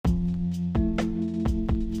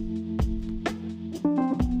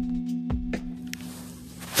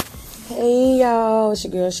Hey y'all, it's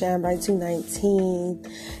your girl Shine by 219,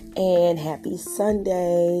 and happy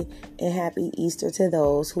Sunday and happy Easter to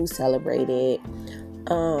those who celebrate it.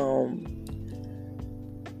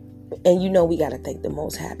 And you know we gotta thank the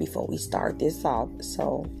Most High before we start this off.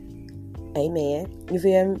 So, amen. You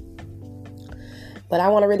feel me? But I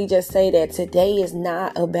want to really just say that today is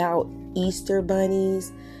not about Easter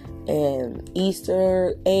bunnies and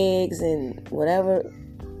Easter eggs and whatever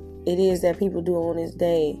it is that people do on this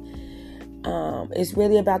day. It's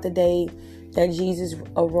really about the day that Jesus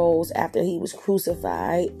arose after he was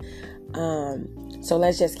crucified. So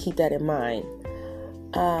let's just keep that in mind.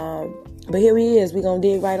 But here he is. We're going to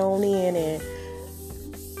dig right on in, and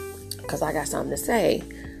because I got something to say.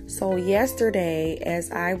 So yesterday,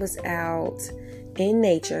 as I was out in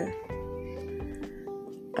nature,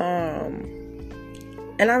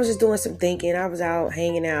 and I was just doing some thinking. I was out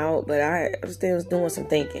hanging out, but I still was doing some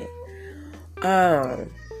thinking.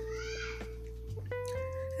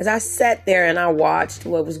 As I sat there and I watched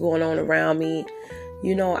what was going on around me,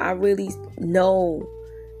 you know, I really know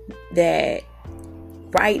that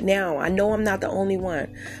right now, I know I'm not the only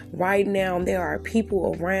one. Right now, there are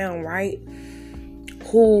people around, right,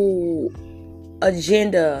 who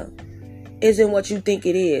agenda isn't what you think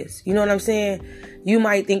it is. You know what I'm saying? You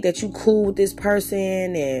might think that you cool with this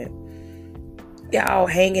person and y'all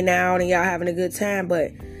hanging out and y'all having a good time, but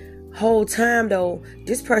whole time though,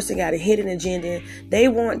 this person got a hidden agenda. They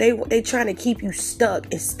trying to keep you stuck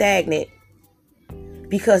and stagnant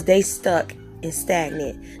because they stuck and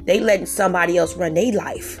stagnant. They letting somebody else run their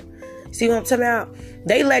life. See what I'm talking about?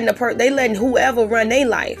 They letting whoever run their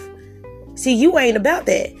life. See, you ain't about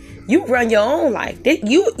that. You run your own life.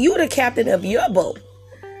 You the captain of your boat,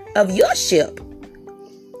 of your ship.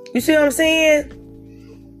 You see what I'm saying?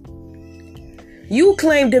 You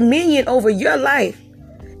claim dominion over your life.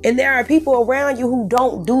 And there are people around you who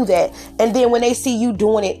don't do that. And then when they see you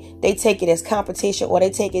doing it, they take it as competition, or they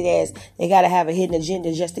take it as they got to have a hidden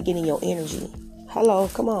agenda just to get in your energy. Hello,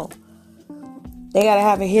 come on. They got to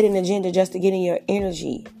have a hidden agenda just to get in your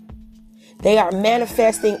energy. They are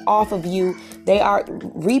manifesting off of you. They are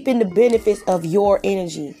reaping the benefits of your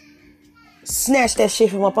energy. Snatch that shit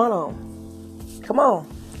from up on them. Come on.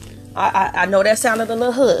 I know that sounded a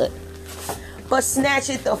little hood, but snatch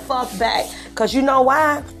it the fuck back. Cause you know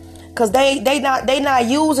why? Cause they not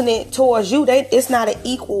using it towards you. It's not an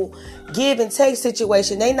equal give and take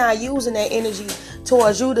situation. They not using that energy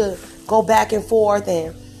towards you to go back and forth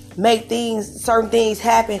and make certain things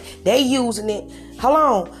happen. They using it. Hold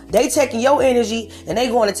on. They taking your energy and they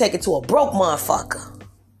going to take it to a broke motherfucker.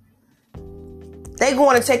 They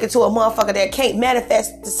going to take it to a motherfucker that can't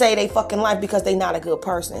manifest to say they fucking life because they not a good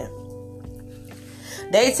person.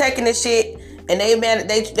 They taking this shit and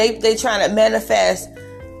they trying to manifest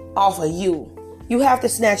off of you. You have to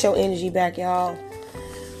snatch your energy back, y'all.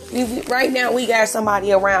 Right now, we got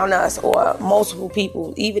somebody around us, or multiple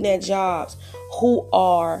people, even at jobs, who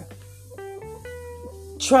are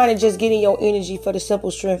trying to just get in your energy for the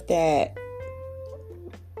simple strength that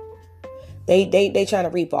they trying to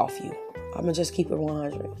reap off you. I'm gonna just keep it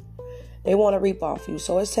 100. They want to reap off you,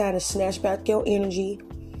 so it's time to snatch back your energy.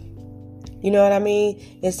 You know what I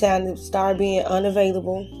mean? It's time to start being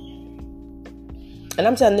unavailable. And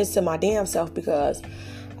I'm telling this to my damn self because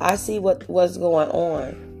I see what's going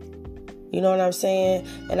on. You know what I'm saying?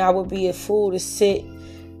 And I would be a fool to sit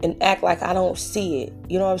and act like I don't see it.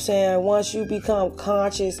 You know what I'm saying? Once you become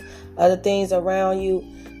conscious of the things around you,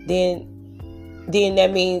 then that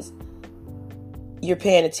means you're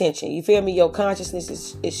paying attention. You feel me? Your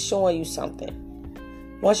consciousness is showing you something.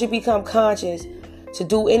 Once you become conscious, to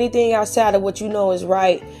do anything outside of what you know is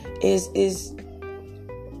right is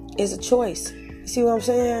a choice. You see what I'm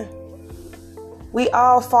saying? We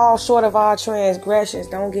all fall short of our transgressions.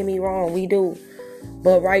 Don't get me wrong, we do.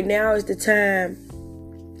 But right now is the time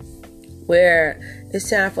where it's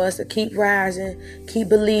time for us to keep rising, keep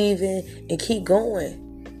believing, and keep going.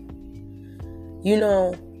 You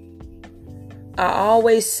know, I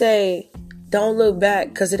always say, don't look back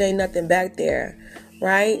because it ain't nothing back there,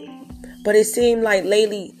 right? But it seemed like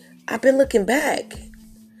lately I've been looking back.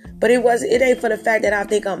 But it ain't for the fact that I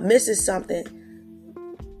think I'm missing something.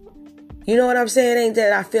 You know what I'm saying? It ain't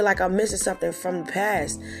that I feel like I'm missing something from the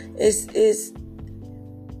past. It's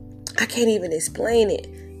I can't even explain it.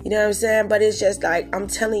 You know what I'm saying? But it's just like I'm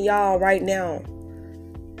telling y'all right now,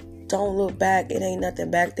 don't look back. It ain't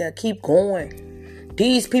nothing back there. Keep going.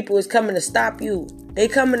 These people is coming to stop you. They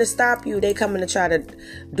coming to stop you. They coming to try to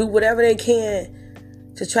do whatever they can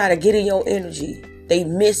to try to get in your energy. They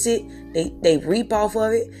miss it. They reap off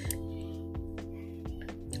of it.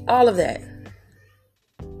 All of that.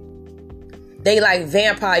 They like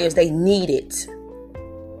vampires. They need it.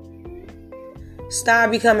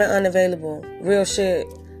 Stop becoming unavailable. Real shit.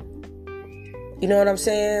 You know what I'm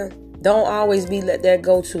saying? Don't always be let that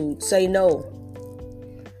go to. Say no.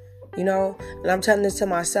 You know? And I'm telling this to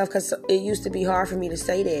myself because it used to be hard for me to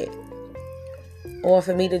say that. Or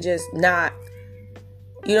for me to just not,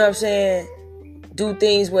 you know what I'm saying, do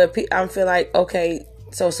things where I feel like, okay,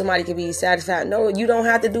 so somebody can be satisfied. No, you don't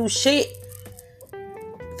have to do shit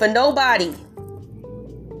for nobody.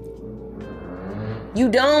 You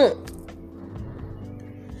don't.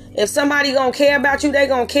 If somebody gonna care about you, they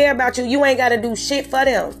gonna care about you. You ain't gotta do shit for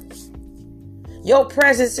them. Your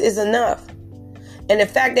presence is enough. And the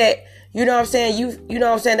fact that, you know what I'm saying, you know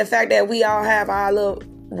what I'm saying, the fact that we all have our little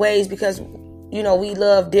ways because, you know, we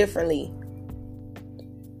love differently.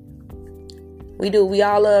 We do. We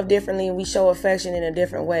all love differently and we show affection in a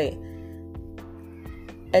different way.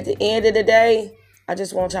 At the end of the day, I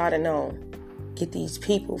just want y'all to know, get these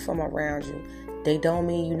people from around you. They don't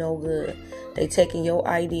mean you no good. They taking your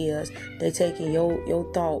ideas. They taking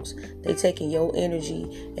your thoughts. They taking your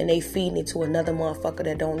energy and they feeding it to another motherfucker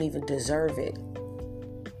that don't even deserve it.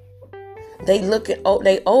 They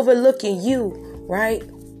overlooking you, right?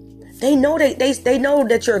 They know they know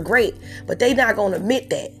that you're great, but they not gonna admit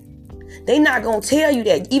that. They not gonna tell you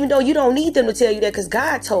that, even though you don't need them to tell you that, because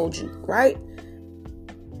God told you, right?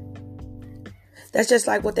 That's just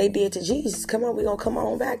like what they did to Jesus. Come on, we're gonna come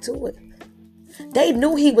on back to it. They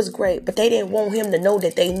knew he was great, but they didn't want him to know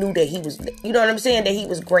that they knew that he was, you know what I'm saying, that he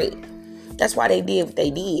was great. That's why they did what they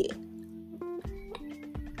did.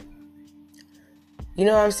 You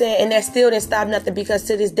know what I'm saying? And that still didn't stop nothing, because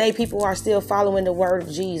to this day, people are still following the word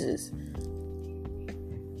of Jesus.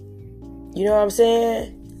 You know what I'm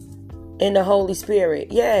saying? In the Holy Spirit.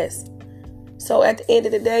 Yes. So at the end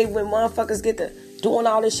of the day, when motherfuckers get to doing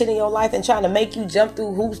all this shit in your life and trying to make you jump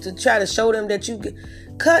through hoops to try to show them that you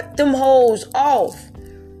cut them hoes off.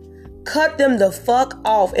 Cut them the fuck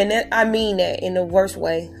off. And that, I mean that in the worst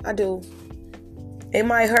way. I do. It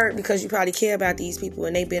might hurt because you probably care about these people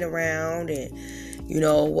and they've been around and, you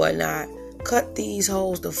know, whatnot. Cut these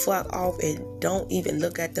hoes the fuck off and don't even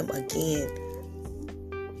look at them again.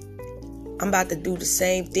 I'm about to do the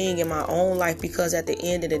same thing in my own life, because at the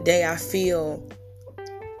end of the day, I feel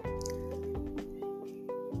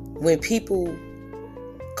when people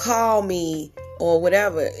call me or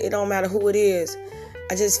whatever, it don't matter who it is,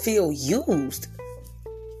 I just feel used.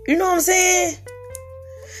 You know what I'm saying?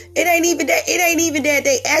 It ain't even that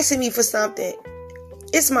they asking me for something.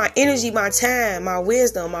 It's my energy, my time, my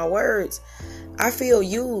wisdom, my words. I feel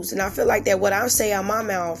used, and I feel like that what I say out my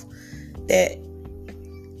mouth, that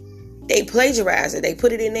they plagiarize it. They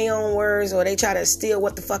put it in their own words, or they try to steal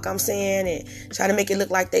what the fuck I'm saying and try to make it look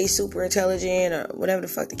like they super intelligent or whatever the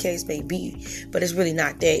fuck the case may be. But it's really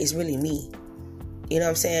not that. It's really me. You know what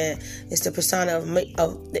I'm saying? It's the persona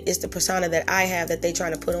it's the persona that I have that they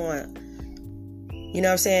trying to put on. You know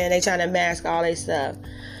what I'm saying? They trying to mask all their stuff.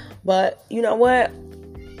 But you know what?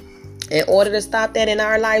 In order to stop that in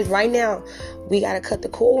our lives right now, we got to cut the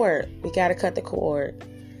cord. We got to cut the cord.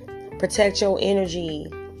 Protect your energy.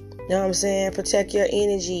 You know what I'm saying? Protect your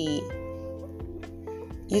energy.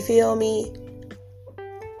 You feel me?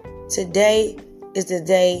 Today is the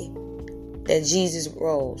day that Jesus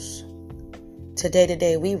rose. Today, the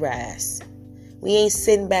day we rise. We ain't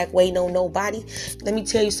sitting back waiting on nobody. Let me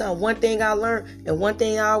tell you something. One thing I learned, and one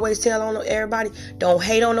thing I always tell on everybody: don't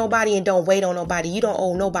hate on nobody and don't wait on nobody. You don't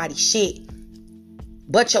owe nobody shit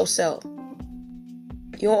but yourself.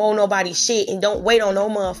 You don't owe nobody shit, and don't wait on no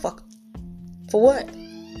motherfucker. For what?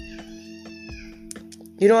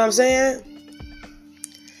 You know what I'm saying?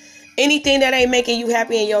 Anything that ain't making you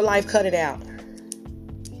happy in your life, cut it out.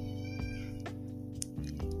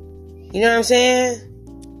 You know what I'm saying?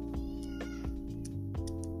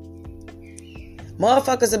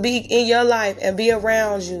 Motherfuckers will be in your life and be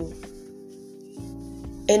around you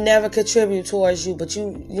and never contribute towards you. But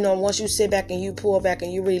you know, once you sit back and you pull back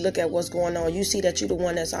and you really look at what's going on, you see that you're the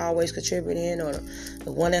one that's always contributing, or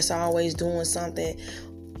the one that's always doing something,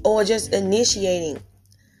 or just initiating.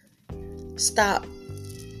 Stop.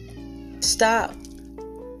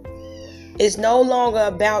 It's no longer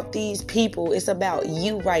about these people. It's about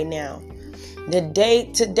you right now. Today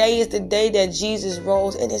is the day that Jesus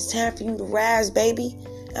rose, and it's time for you to rise, baby.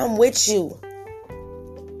 I'm with you.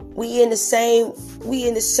 We in the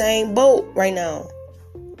same boat right now.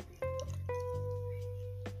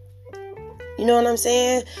 You know what I'm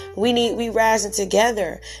saying? We rising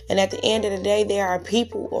together. And at the end of the day, there are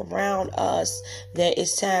people around us that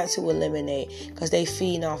it's time to eliminate, because they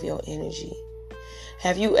feeding off your energy.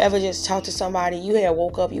 Have you ever just talked to somebody, you had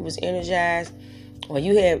woke up, you was energized, or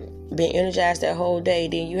you have been energized that whole day,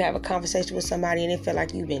 then you have a conversation with somebody and it feel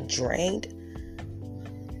like you've been drained,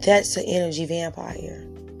 that's an energy vampire.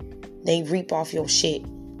 They reap off your shit.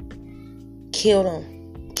 Kill them.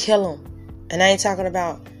 And I ain't talking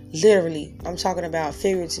about literally, I'm talking about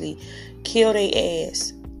figuratively. Kill their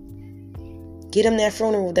ass. Get them that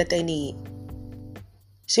funeral that they need.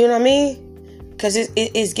 See what I mean? Because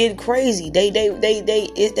it's getting crazy. They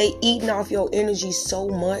eating off your energy so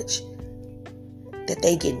much that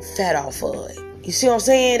they getting fat off of it. You see what I'm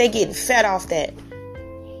saying? They getting fat off that.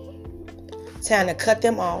 Time to cut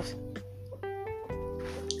them off.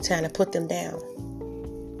 Time to put them down.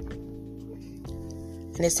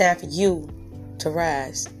 And it's time for you to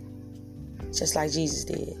rise. Just like Jesus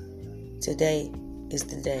did. Today is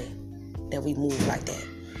the day that we move like that.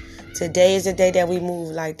 Today is the day that we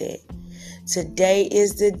move like that. Today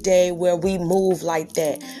is the day where we move like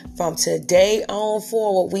that. From today on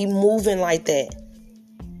forward, we moving like that.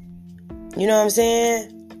 You know what I'm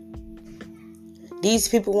saying? These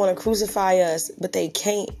people want to crucify us, but they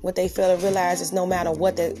can't. What they fail to realize is no matter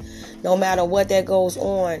what that goes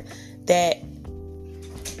on, that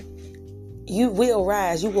you will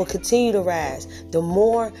rise. You will continue to rise. The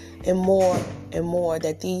more and more and more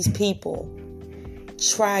that these people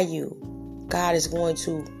try you, God is going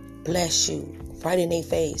to bless you right in their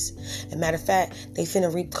face. As a matter of fact, they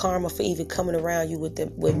finna reap karma for even coming around you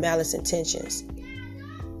with malice intentions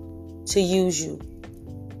to use you.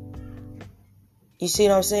 You see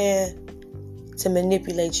what I'm saying? To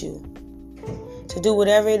manipulate you. To do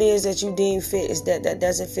whatever it is that you deem fit is that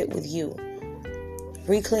doesn't fit with you.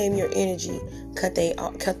 Reclaim your energy. Cut they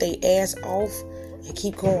ass off and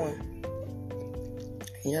keep going.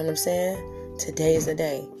 You know what I'm saying? Today is the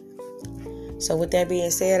day. So with that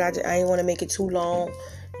being said, I didn't want to make it too long. You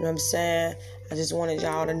know what I'm saying? I just wanted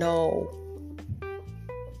y'all to know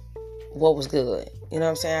what was good. You know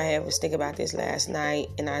what I'm saying? I was thinking about this last night,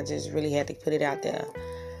 and I just really had to put it out there.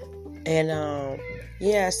 And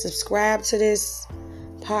subscribe to this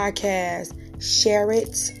podcast. Share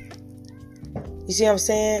it. You see what I'm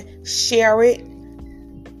saying? Share it.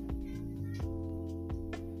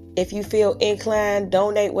 If you feel inclined,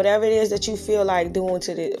 donate whatever it is that you feel like doing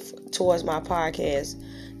towards my podcast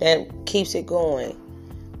that keeps it going.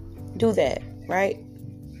 Do that, right?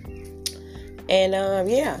 And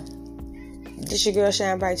this your girl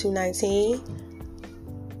Shine Bright 219.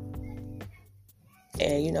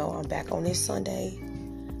 And I'm back on this Sunday.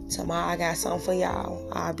 Tomorrow I got something for y'all.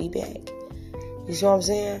 I'll be back. You see what I'm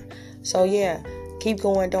saying? So keep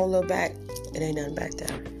going. Don't look back. It ain't nothing back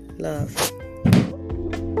there. Love.